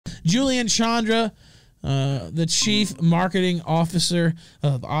Julian Chandra, the Chief Marketing Officer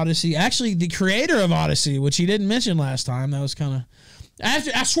of Odysee. Actually, the creator of Odysee, which he didn't mention last time. That was kind of...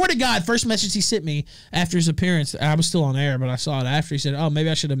 I swear to God, first message he sent me after his appearance, I was still on air, but I saw it after. He said, "Oh, maybe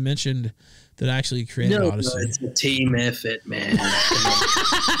I should have mentioned that I actually created Odysee." No, it's a team effort, man.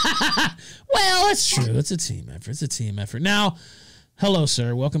 Well, that's true. It's a team effort. It's a team effort. Now, hello,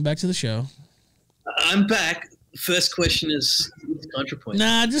 sir. Welcome back to the show. I'm back. First question is ContraPoints.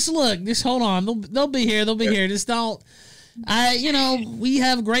 Nah, just look. Just hold on. They'll be here. They'll be here. Just don't. We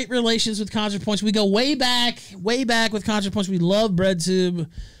have great relations with ContraPoints. We go way back with ContraPoints. We love BreadTube.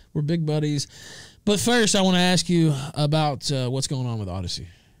 We're big buddies. But first, I want to ask you about what's going on with Odysee.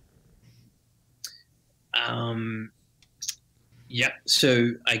 Yeah. So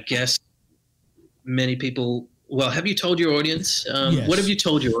I guess many people. Well, have you told your audience? Yes. What have you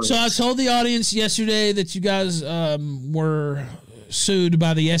told your audience? So I told the audience yesterday that you guys were sued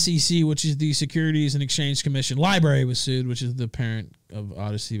by the SEC, which is the Securities and Exchange Commission. Library was sued, which is the parent of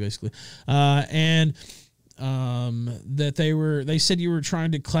Odysee, basically, and that they said you were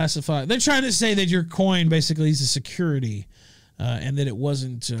trying to classify. They're trying to say that your coin basically is a security, and that it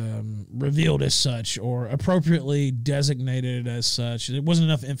wasn't revealed as such or appropriately designated as such. There wasn't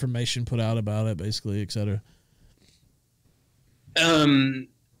enough information put out about it, basically, etc.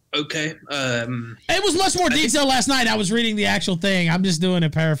 Okay. It was much more detailed last night. I was reading the actual thing. I'm just doing a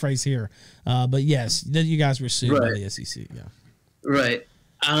paraphrase here. But yes, you guys were sued by the SEC. Yeah. Right.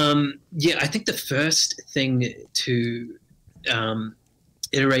 Yeah, I think the first thing to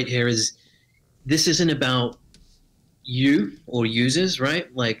iterate here is this isn't about you or users,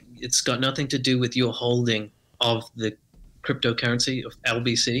 right? Like, it's got nothing to do with your holding of the cryptocurrency of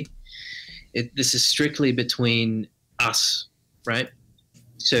LBC. This is strictly between us, right?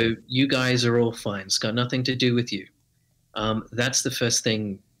 So you guys are all fine. It's got nothing to do with you. That's the first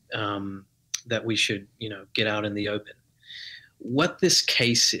thing that we should, get out in the open. What this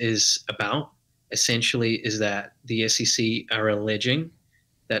case is about, essentially, is that the SEC are alleging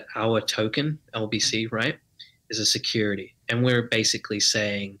that our token, LBC, right, is a security. And we're basically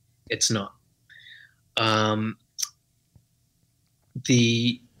saying it's not.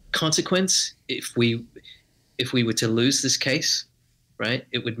 The consequence, if we were to lose this case, right,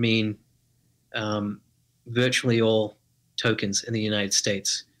 it would mean virtually all tokens in the United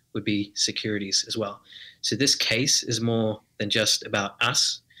States would be securities as well. So this case is more than just about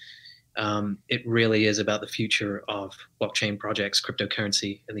us. It really is about the future of blockchain projects,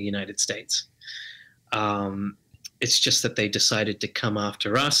 cryptocurrency in the United States. It's just that they decided to come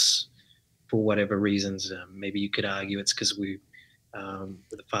after us for whatever reasons. Maybe you could argue it's because we're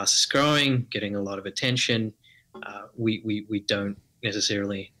the fastest growing, getting a lot of attention. We don't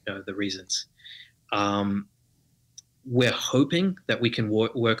necessarily know the reasons. We're hoping that we can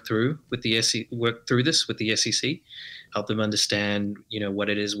work through this with the SEC, help them understand, what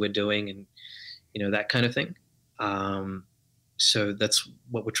it is we're doing, and that kind of thing. So that's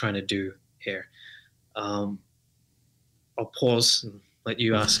what we're trying to do here. I'll pause and let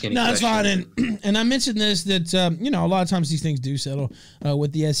you ask any questions. No, that's fine. And I mentioned this, that, a lot of times these things do settle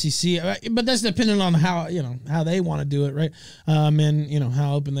with the SEC, but that's dependent on how they want to do it, right? And,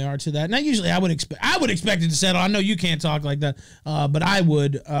 how open they are to that. Now, usually I would expect it to settle. I know you can't talk like that, but I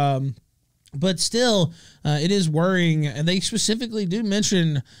would. But still, it is worrying, and they specifically do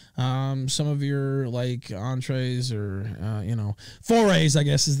mention some of your entrees or forays, I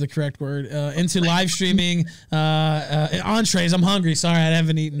guess is the correct word, into live streaming. Entrees. I'm hungry. Sorry, I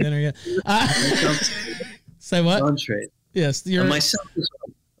haven't eaten dinner yet. Say what? Entrees. Yes, myself as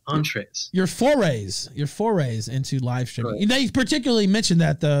well. Entrees. Your forays into live streaming. Right. They particularly mentioned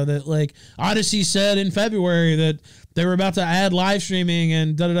that though, that Odysee said in February that they were about to add live streaming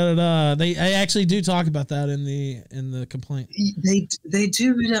and da da da da. They actually do talk about that in the complaint. They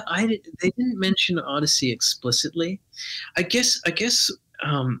do. They didn't mention Odysee explicitly. I guess.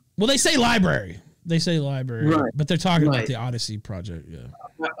 Well, they say library. Right? But they're talking about the Odysee project. Yeah.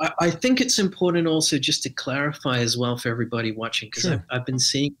 I think it's important also just to clarify as well for everybody watching, because I've been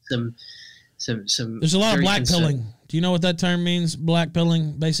seeing some. There's a lot of black pilling. Do you know what that term means? Black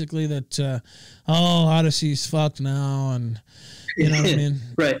pilling, basically that. Odyssee's fucked now, and you know what I mean.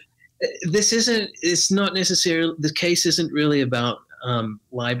 Right. It's not necessarily, the case isn't really about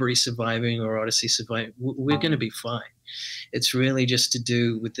library surviving or Odysee surviving. We're going to be fine. It's really just to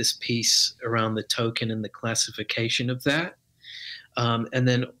do with this piece around the token and the classification of that. And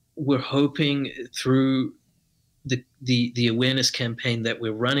then we're hoping through the awareness campaign that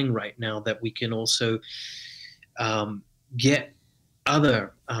we're running right now that we can also get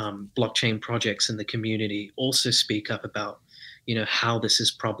other blockchain projects in the community also speak up about, how this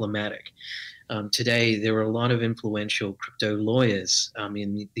is problematic. Today, there are a lot of influential crypto lawyers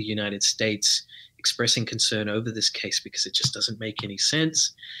in the United States expressing concern over this case because it just doesn't make any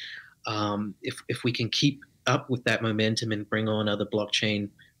sense. If we can keep up with that momentum and bring on other blockchain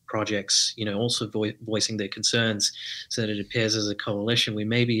projects, also voicing their concerns, so that it appears as a coalition, we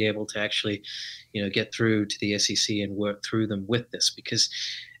may be able to actually, get through to the SEC and work through them with this. Because,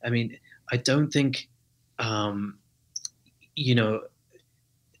 I mean, I don't think,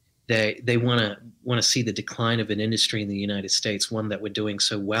 they want to see the decline of an industry in the United States, one that we're doing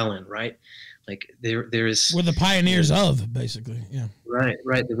so well in, right? Like there is, we're the pioneers of, basically, yeah. Right.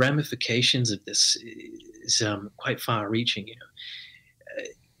 The ramifications of this is quite far-reaching.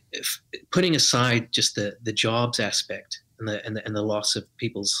 Putting aside just the jobs aspect and the loss of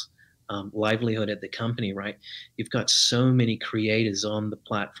people's livelihood at the company, right? You've got so many creators on the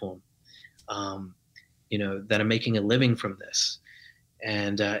platform, that are making a living from this.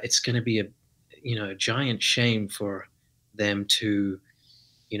 And it's going to be a giant shame for them to,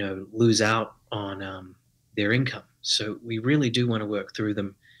 lose out on their income. So we really do want to work through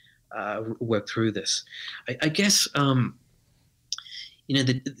this. I guess, the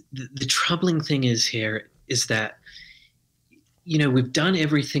troubling thing is that, we've done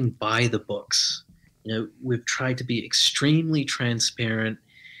everything by the books. We've tried to be extremely transparent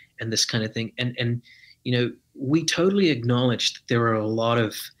and this kind of thing. And we totally acknowledge that there are a lot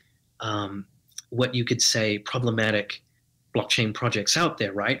of what you could say problematic blockchain projects out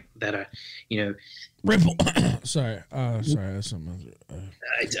there, right? That are, Ripple. Sorry. That's something.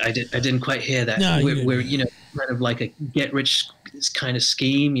 I didn't quite hear that. No, we're kind of like a get rich kind of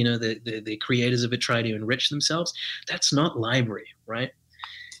scheme. The creators of it try to enrich themselves. That's not library, right?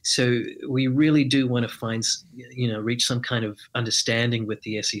 So we really do want to find, reach some kind of understanding with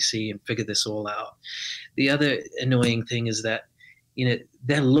the SEC and figure this all out. The other annoying thing is that,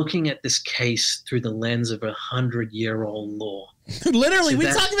 they're looking at this case through the lens of 100-year-old law. Literally, so we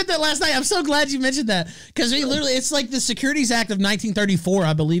talked about that last night. I'm so glad you mentioned that, because it's like the Securities Act of 1934,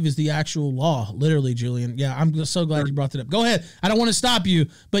 I believe, is the actual law. Literally, Julian. Yeah, I'm so glad you brought that up. Go ahead. I don't want to stop you,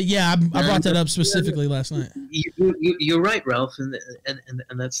 but yeah, I brought that up specifically last night. You're right, Ralph, and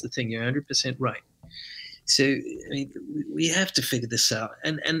that's the thing. You're 100% right. So I mean, we have to figure this out.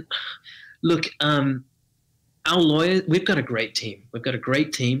 And look, our lawyers, we've got a great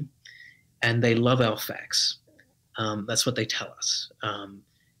team. And they love our facts. That's what they tell us.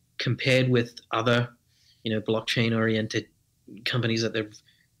 Compared with other, blockchain-oriented companies that they've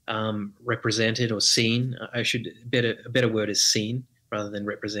represented or seen, a better word is seen rather than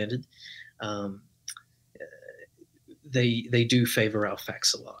represented. They do favor our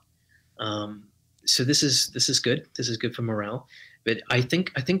facts a lot. So this is good. This is good for morale. But I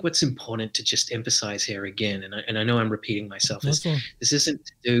think what's important to just emphasize here again, and I know I'm repeating myself, is this isn't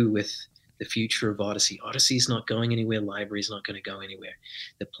to do with the future of Odysee. Odyssee's not going anywhere. Library's not going to go anywhere.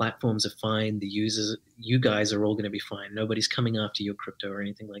 The platforms are fine. The users, you guys are all going to be fine. Nobody's coming after your crypto or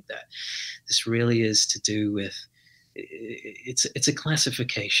anything like that. This really is to do with, it's a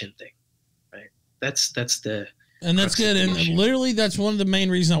classification thing, right? That's the... And that's good. And literally, that's one of the main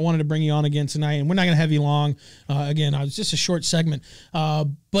reasons I wanted to bring you on again tonight. And we're not going to have you long. Again, it's just a short segment.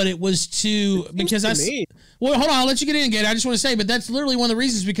 But it was because well, hold on. I'll let you get in again. I just want to say, but that's literally one of the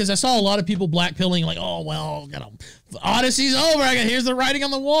reasons, because I saw a lot of people blackpilling, like, oh, well, Odyssee's over. Here's the writing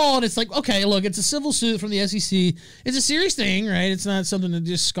on the wall. And it's like, okay, look, it's a civil suit from the SEC. It's a serious thing, right? It's not something to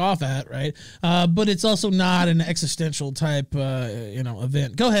just scoff at, right? But it's also not an existential type,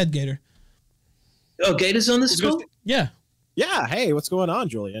 event. Go ahead, Gator. Oh, Gator's on this call? Yeah. Yeah. Hey, what's going on,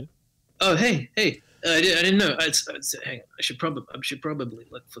 Julian? Oh, hey. I didn't know. Hang on. I should probably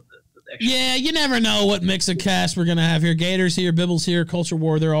look for the actual. Yeah, you never know what mix of cast we're gonna have here. Gator's here, Bibble's here, Culture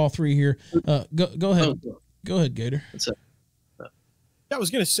War. They're all three here. Go ahead. Go ahead, Gator. What's up? I was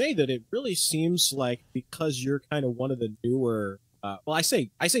gonna say that it really seems like, because you're kind of one of the newer. Well, I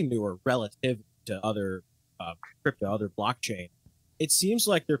say newer relative to other crypto, other blockchain. It seems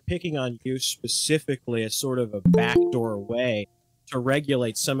like they're picking on you specifically as sort of a backdoor way to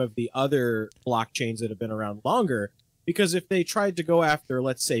regulate some of the other blockchains that have been around longer. Because if they tried to go after,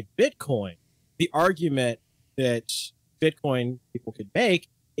 let's say, Bitcoin, the argument that Bitcoin people could make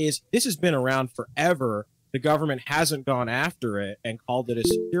is this has been around forever. The government hasn't gone after it and called it a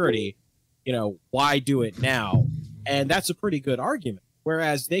security. Why do it now? And that's a pretty good argument.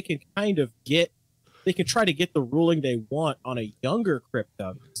 Whereas they can they can try to get the ruling they want on a younger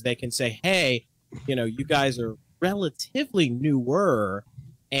crypto. They can say, hey, you guys are relatively newer,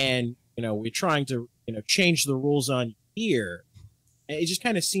 and, we're trying to, change the rules on here. And it just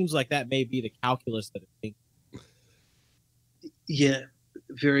kind of seems like that may be the calculus that it thinks. Yeah,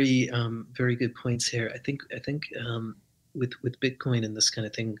 very good points here. I think with Bitcoin and this kind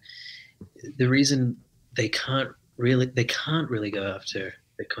of thing, the reason they can't really go after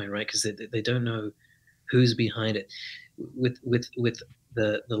Bitcoin, right? Because they don't know who's behind it. With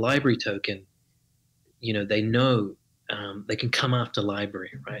the library token, they know they can come after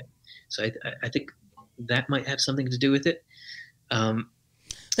library, right? So I think that might have something to do with it.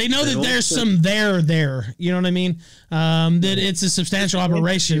 They know that there's some there. You know what I mean? That it's a substantial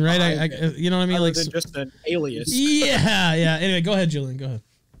operation, right? You know what I mean? Like just an alias. Yeah. Anyway, go ahead, Julian. Go ahead.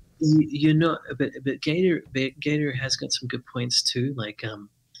 But Gator has got some good points too. Like,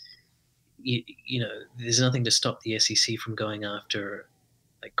 there's nothing to stop the SEC from going after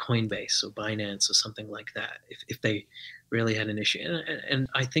like Coinbase or Binance or something like that if they really had an issue. And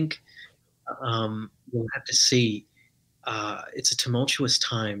I think we'll have to see. It's a tumultuous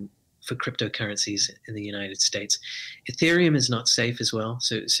time for cryptocurrencies in the United States. Ethereum is not safe as well.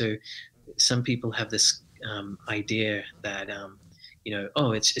 So some people have this idea that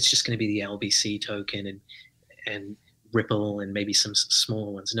it's just going to be the LBC token and Ripple and maybe some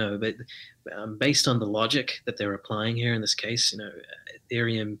smaller ones. No, but based on the logic that they're applying here in this case,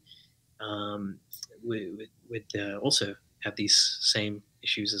 Ethereum would also have these same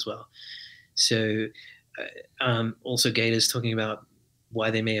issues as well. So also Gator's talking about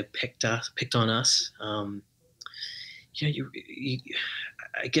why they may have picked on us. I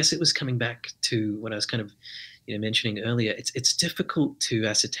guess it was coming back to what I was kind of mentioning earlier. It's difficult to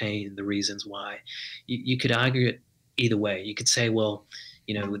ascertain the reasons why. You could argue it either way. You could say, well,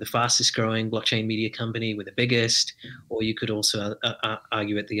 we're the fastest growing blockchain media company, we're the biggest, or you could also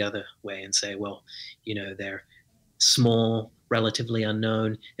argue it the other way and say, well, they're small, relatively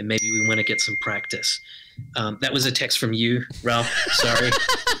unknown, and maybe we want to get some practice. That was a text from you, Ralph. Sorry.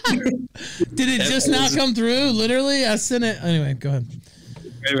 Did it just not come through? Literally, I sent it. Anyway, go ahead.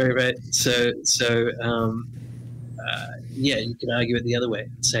 Right. So, you could argue it the other way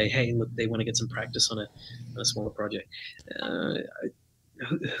and say, hey, look, they want to get some practice on a smaller project.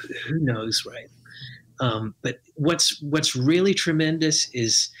 Who knows, right? But what's really tremendous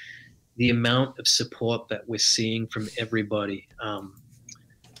is the amount of support that we're seeing from everybody. I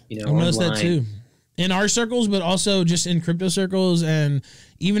noticed that too. In our circles, but also just in crypto circles and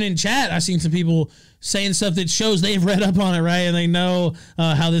even in chat, I've seen some people saying stuff that shows they've read up on it, right? And they know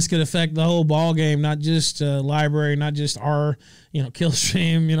how this could affect the whole ball game, not just library, not just our,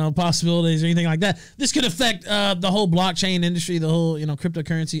 Killstream, possibilities or anything like that. This could affect the whole blockchain industry, the whole,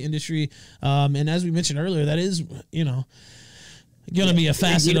 cryptocurrency industry. And as we mentioned earlier, that is, going to be a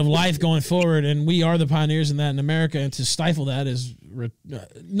facet of life going forward, and we are the pioneers in that in America, and to stifle that is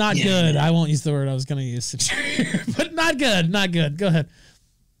not good. I won't use the word I was going to use, but not good. Go ahead.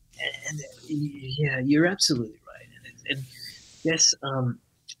 And you're absolutely right. And yes,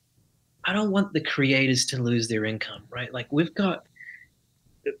 I don't want the creators to lose their income, right? Like we've got,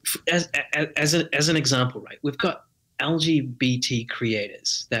 as an example, right? We've got LGBT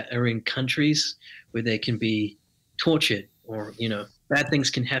creators that are in countries where they can be tortured, or bad things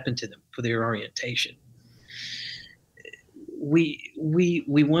can happen to them for their orientation. We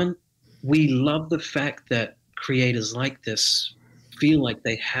love the fact that creators like this feel like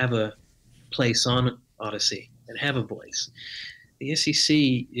they have a place on Odysee and have a voice. The SEC,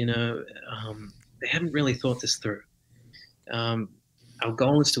 they haven't really thought this through. Our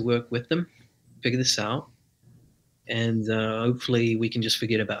goal is to work with them, figure this out, and hopefully we can just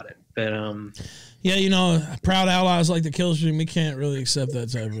forget about it. But proud allies like the Killstream, we can't really accept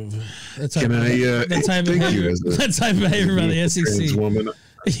that type of behavior by the SEC. Woman,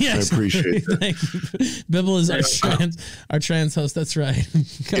 yes, I appreciate that. Thank you. Bibble is our trans host. That's right.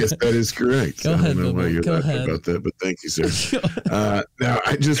 Yes, that is correct. Go ahead, I don't know why you're laughing about that, but thank you, sir. Now,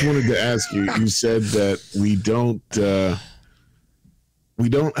 I just wanted to ask you. You said that we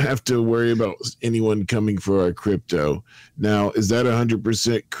don't have to worry about anyone coming for our crypto. Now, is that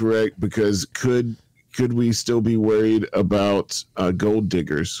 100% correct? Because could we still be worried about gold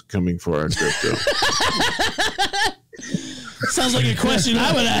diggers coming for our crypto? Sounds like a question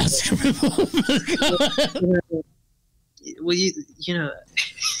I would ask. Well,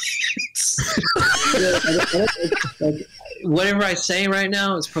 whatever I say right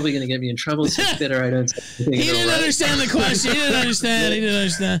now is probably going to get me in trouble. So it's better I don't say anything. He didn't understand the question. He didn't understand.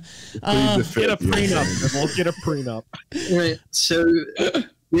 Get a prenup. We'll get a prenup. Right. So,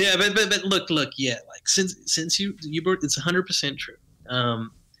 yeah, but look, yeah, like since you brought, it's 100% true.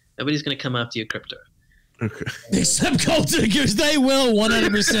 Nobody's going to come after your crypto. Okay. Except gold diggers, they will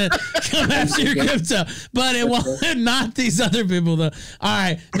 100% come after your crypto, but it won't. Not these other people though. All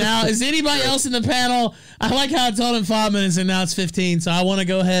right, now is anybody else in the panel? I like how I told him 5 minutes and now it's 15, so I want to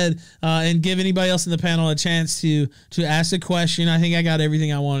go ahead and give anybody else in the panel a chance to ask a question. I think I got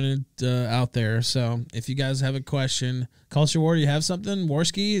everything I wanted out there. So if you guys have a question, Culture War, you have something?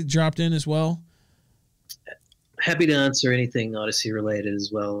 Warski dropped in as well. Happy to answer anything Odyssey related as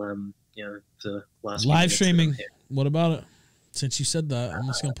well. The last live streaming. What about it? Since you said that, I'm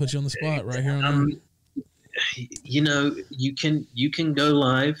just gonna put you on the spot right here. You can go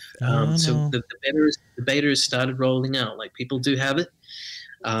live. So the beta has started rolling out. Like people do have it.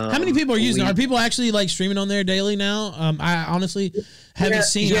 How many people are using it? Are people actually like streaming on there daily now? I honestly haven't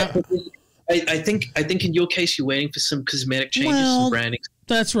seen. Yeah, I think in your case you're waiting for some cosmetic changes, some branding.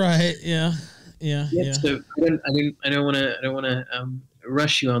 That's right. Yeah. So I don't want to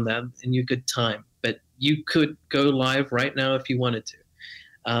rush you on that in your good time, but you could go live right now if you wanted to.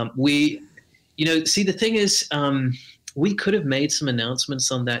 See, the thing is, we could have made some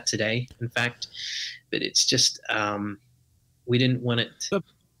announcements on that today, in fact, but it's just we didn't want it. The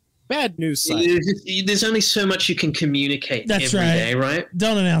bad news side. There's only so much you can communicate every day, right?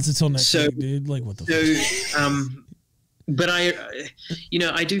 Don't announce it till next week, dude. Like what the fuck? But I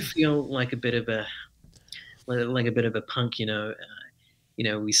do feel like a bit of a punk.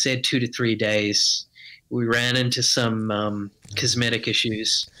 We said 2 to 3 days. We ran into some cosmetic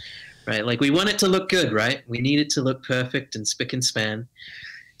issues, right? Like we want it to look good, right? We need it to look perfect and spick and span.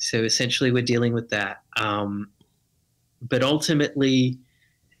 So essentially, we're dealing with that. But ultimately,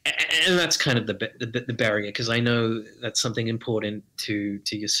 and that's kind of the barrier, because I know that's something important to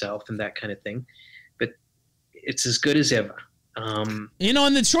yourself and that kind of thing. But it's as good as ever. In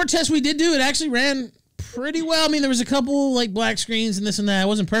the short test we did do, it actually ran pretty well. I mean, there was a couple like black screens and this and that. It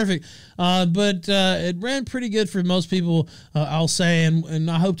wasn't perfect, but it ran pretty good for most people, I'll say. And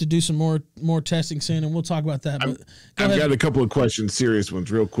I hope to do some more testing soon, and we'll talk about that. But I've got a couple of questions, serious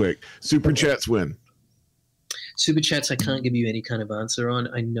ones, real quick. Super chats win. Super chats, I can't give you any kind of answer on.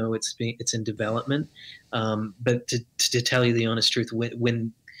 I know it's in development, but to tell you the honest truth,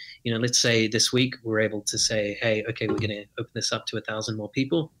 when let's say this week we're able to say, hey, okay, we're going to open this up to 1,000 more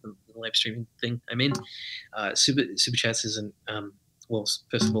people, the live streaming thing I'm in. Super chats isn't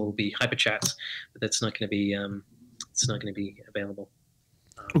first of all will be hyper chats, but that's not going to be available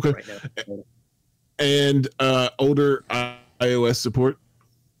right now. And older iOS support.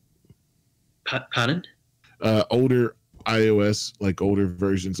 Pardon? Older iOS, like older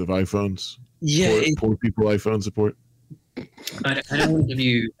versions of iPhones. Yeah, poor people iPhone support. I don't want to give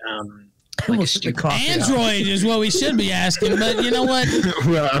you like a stupid Android is what we should be asking, but you know what?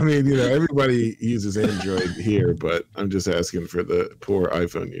 Well, I mean, everybody uses Android here, but I'm just asking for the poor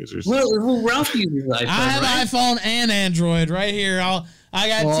iPhone users. Well, Ralph uses iPhone. I have iPhone and Android right here. I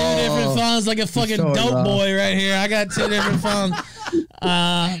got two different phones, like a fucking dope boy right here. I got two different phones.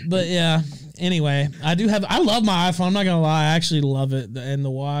 But yeah. Anyway, I love my iPhone. I'm not gonna lie, I actually love it and the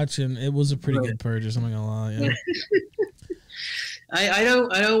watch, and it was a pretty good purchase. I'm not gonna lie. Yeah. I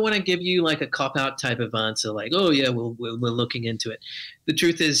don't want to give you like a cop out type of answer, like, oh yeah, we're looking into it. The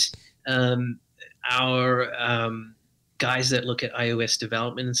truth is, our guys that look at iOS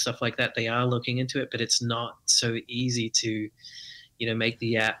development and stuff like that, they are looking into it, but it's not so easy to, make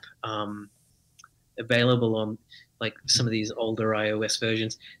the app available on like some of these older iOS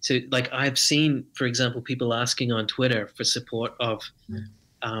versions. So like I've seen, for example, people asking on Twitter for support of,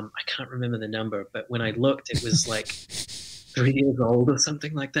 I can't remember the number, but when I looked, it was like 3 years old or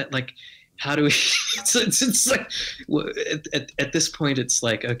something like that. Like, how do we, it's like, at this point, it's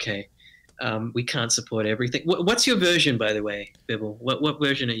like, okay, we can't support everything. What's your version, by the way, Bibble? What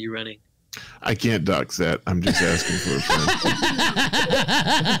version are you running? I can't dox that. I'm just asking for a friend.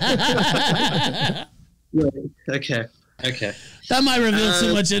 Okay. That might reveal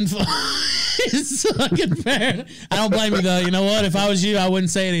too much info. It's fucking fair. I don't blame you though. You know what? If I was you, I wouldn't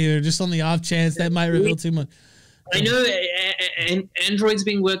say it either. Just on the off chance that might reveal too much. I know Android's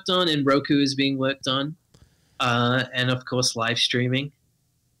being worked on and Roku is being worked on, and of course live streaming.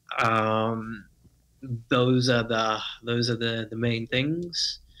 Those are the main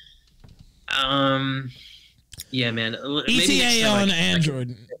things. Yeah, man. ETA on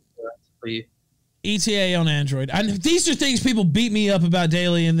Android. For you. ETA on Android. These are things people beat me up about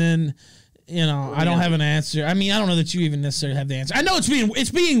daily, and then I don't have an answer. I mean, I don't know that you even necessarily have the answer. I know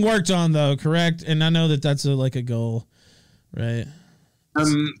it's being worked on though, correct? And I know that that's a goal, right?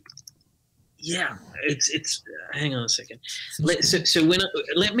 Yeah, it's. Hang on a second. So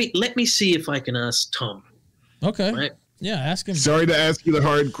let me see if I can ask Tom. Okay. Right. Yeah, ask him. Sorry to ask you the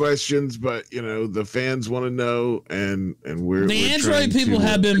hard questions, but the fans want to know, and we're the we're Android people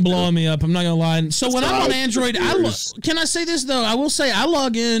have been blowing me up. I'm not gonna lie. So when I'm on Android, can I say this though? I will say I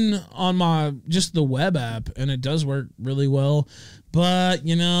log in on just the web app, and it does work really well. But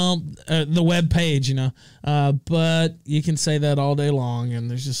the web page, but you can say that all day long,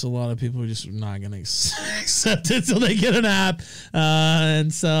 and there's just a lot of people who are just not going to accept it until they get an app,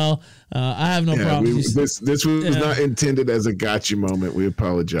 and so I have no problem. This was not intended as a gotcha moment. We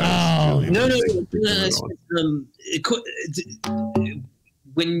apologize. Oh, no.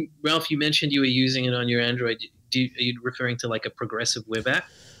 When Ralph, you mentioned you were using it on your Android, are you referring to like a progressive web app?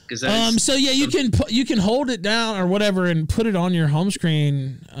 So yeah, you can hold it down or whatever and put it on your home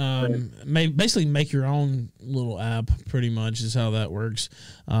screen. Basically make your own little app. Pretty much is how that works.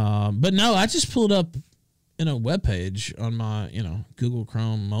 But no, I just pulled up in a web page on my Google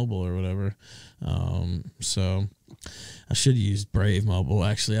Chrome mobile or whatever. So I should use Brave mobile.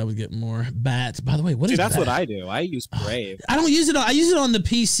 Actually, I would get more bats. By the way, that's BAT? what I do. I use Brave. I don't use it. I use it on the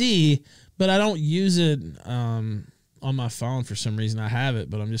PC, but I don't use it on my phone for some reason. I have it,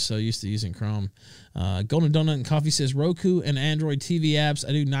 but I'm just so used to using Chrome. Golden Donut and Coffee says Roku and Android TV apps.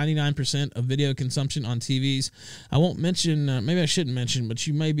 I do 99% of video consumption on TVs. I won't mention, maybe I shouldn't mention, but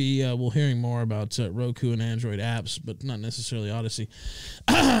you may be hearing more about Roku and Android apps, but not necessarily Odysee.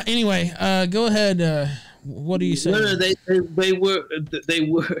 Anyway, go ahead. What do you say? No, they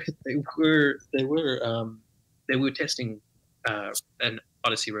were testing an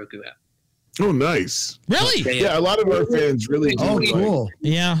Odysee Roku app. Oh, nice. Really? Yeah, a lot of our fans really do. Oh, cool.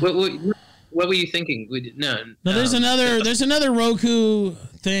 Yeah. What were you thinking? No, there's another Roku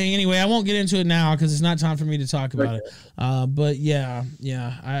thing. Anyway, I won't get into it now because it's not time for me to talk about it. But yeah,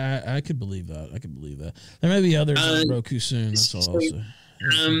 I could believe that. There may be others on Roku soon. That's all I'll say.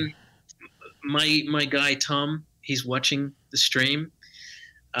 My guy Tom, he's watching the stream.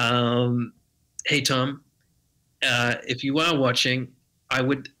 Hey Tom, if you are watching, I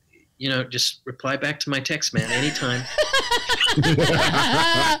would. Just reply back to my text, man, anytime.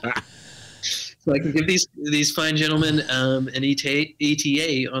 So I can give these fine gentlemen an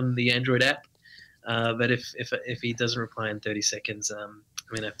ETA on the Android app. But if he doesn't reply in 30 seconds, I'm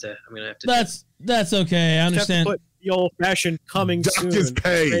gonna have to. That's okay. I understand. Put the old-fashioned coming soon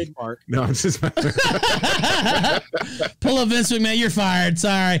trademark. No, I'm just. Pull up Vince McMahon. You're fired.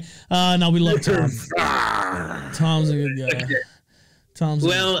 Sorry. No, we love Tom. Tom's a good guy. Tom's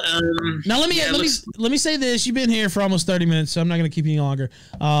now let me say this. You've been here for almost 30 minutes, so I'm not going to keep you any longer.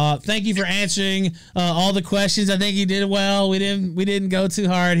 Thank you for answering all the questions. I think you did well. We didn't go too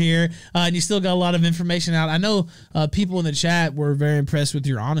hard here, and you still got a lot of information out. I know people in the chat were very impressed with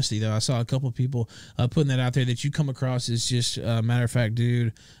your honesty, though. I saw a couple of people putting that out there that you come across as just matter of fact,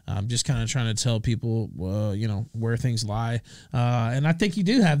 dude. Just kind of trying to tell people, where things lie, and I think you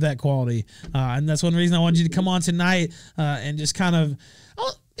do have that quality, and that's one reason I wanted you to come on tonight and just kind of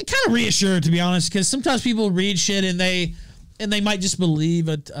reassured, to be honest, because sometimes people read shit and they might just believe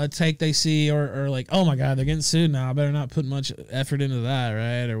a take they see or like, oh my god, they're getting sued now, I better not put much effort into that,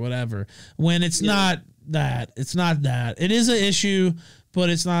 right, or whatever, when it's not that. It is an issue, but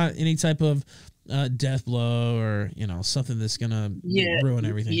it's not any type of death blow or something that's gonna ruin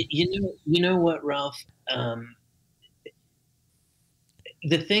everything. You know what, Ralph,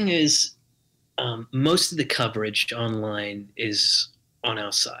 the thing is, most of the coverage online is on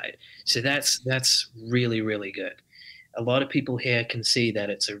our side, so that's really, really good. A lot of people here can see that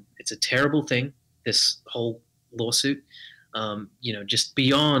it's a terrible thing, this whole lawsuit. Just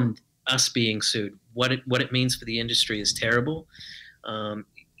beyond us being sued, what it means for the industry is terrible.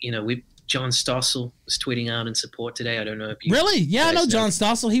 John Stossel was tweeting out in support today. I don't know if you really. Yeah, I know John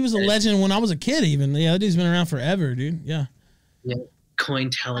Stossel. He was a legend when I was a kid. Even that dude's been around forever, dude. Yeah. Yeah.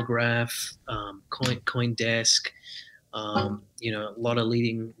 Cointelegraph, CoinDesk. A lot of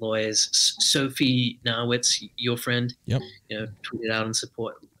leading lawyers. Sophie Narwitz, your friend. Yep. Tweeted out in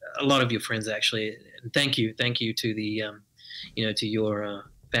support. A lot of your friends actually. And thank you to the, to your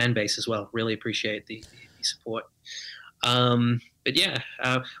fan base as well. Really appreciate the support. But yeah,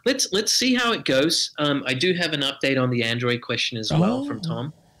 let's see how it goes. I do have an update on the Android question as well from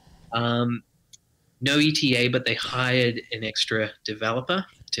Tom. No ETA, but they hired an extra developer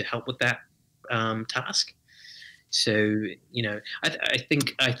to help with that task. So I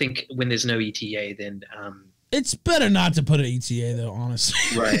think when there's no ETA, then it's better not to put an ETA though,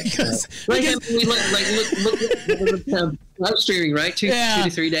 honestly. Right. Look live streaming, right? 2 to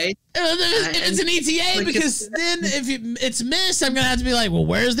 3 days. If it's an ETA, because then if it's missed, I'm gonna have to be like, well,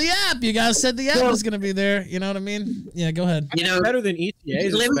 where's the app? You guys said the app is gonna be there. You know what I mean? Yeah, go ahead. Better than ETAs.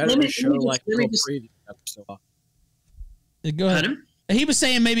 It's better to show like little preview episode. Go ahead. Pardon? He was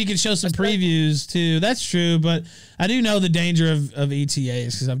saying maybe you could show some previews too. That's true, but I do know the danger of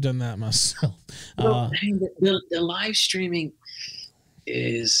ETAs because I've done that myself. Well, the live streaming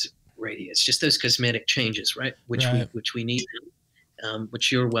is ready. It's just those cosmetic changes, right? Which we need, which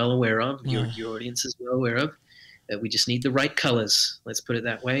you're well aware of. Your audience is well aware of. That we just need the right colors. Let's put it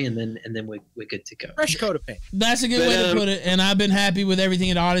that way, and then we're good to go. Fresh coat of paint. That's a good way to put it. And I've been happy with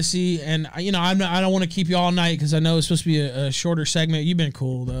everything at Odysee. And I don't want to keep you all night because I know it's supposed to be a shorter segment. You've been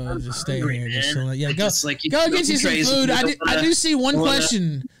cool though. Just stay here. Just so yeah, go get you some food. I do see one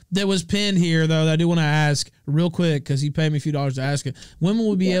question that was pinned here though that I do want to ask real quick because he paid me a few dollars to ask it. When will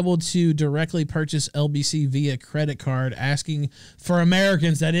we be able to directly purchase LBC via credit card? Asking for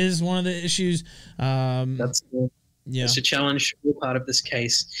Americans. That is one of the issues. It's a challenge part of this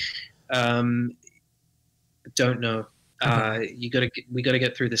case. Don't know. We got to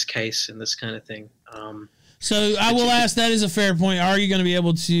get through this case and this kind of thing. So I will ask. That is a fair point. Are you going to be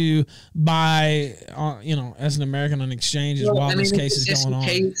able to buy, as an American on exchanges while this case is going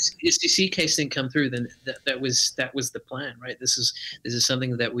on? SEC case didn't come through. Then that was the plan, right? This is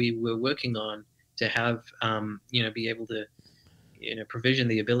something that we were working on to have, be able to, provision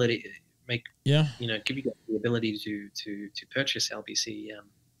the ability. Give you the ability to purchase LBC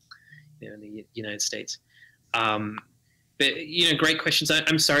in the United States. But great questions.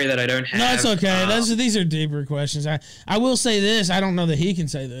 I'm sorry that I don't have. No, it's okay. These are deeper questions. I will say this. I don't know that he can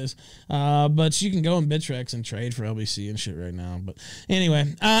say this, but you can go in Bittrex and trade for LBC and shit right now. But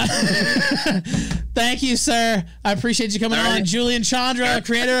anyway, thank you, sir. I appreciate you coming on. Julian Chandra,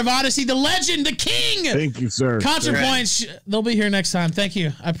 creator of Odysee, the legend, the king. Thank you, sir. ContraPoints. They'll be here next time. Thank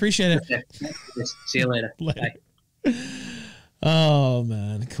you. I appreciate it. Okay. See you later. Bye. Oh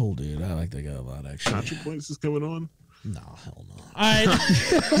man, cool dude. I like that guy a lot. Actually, ContraPoints is coming on. No, hell no. All right.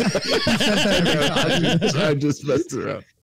 I just messed around.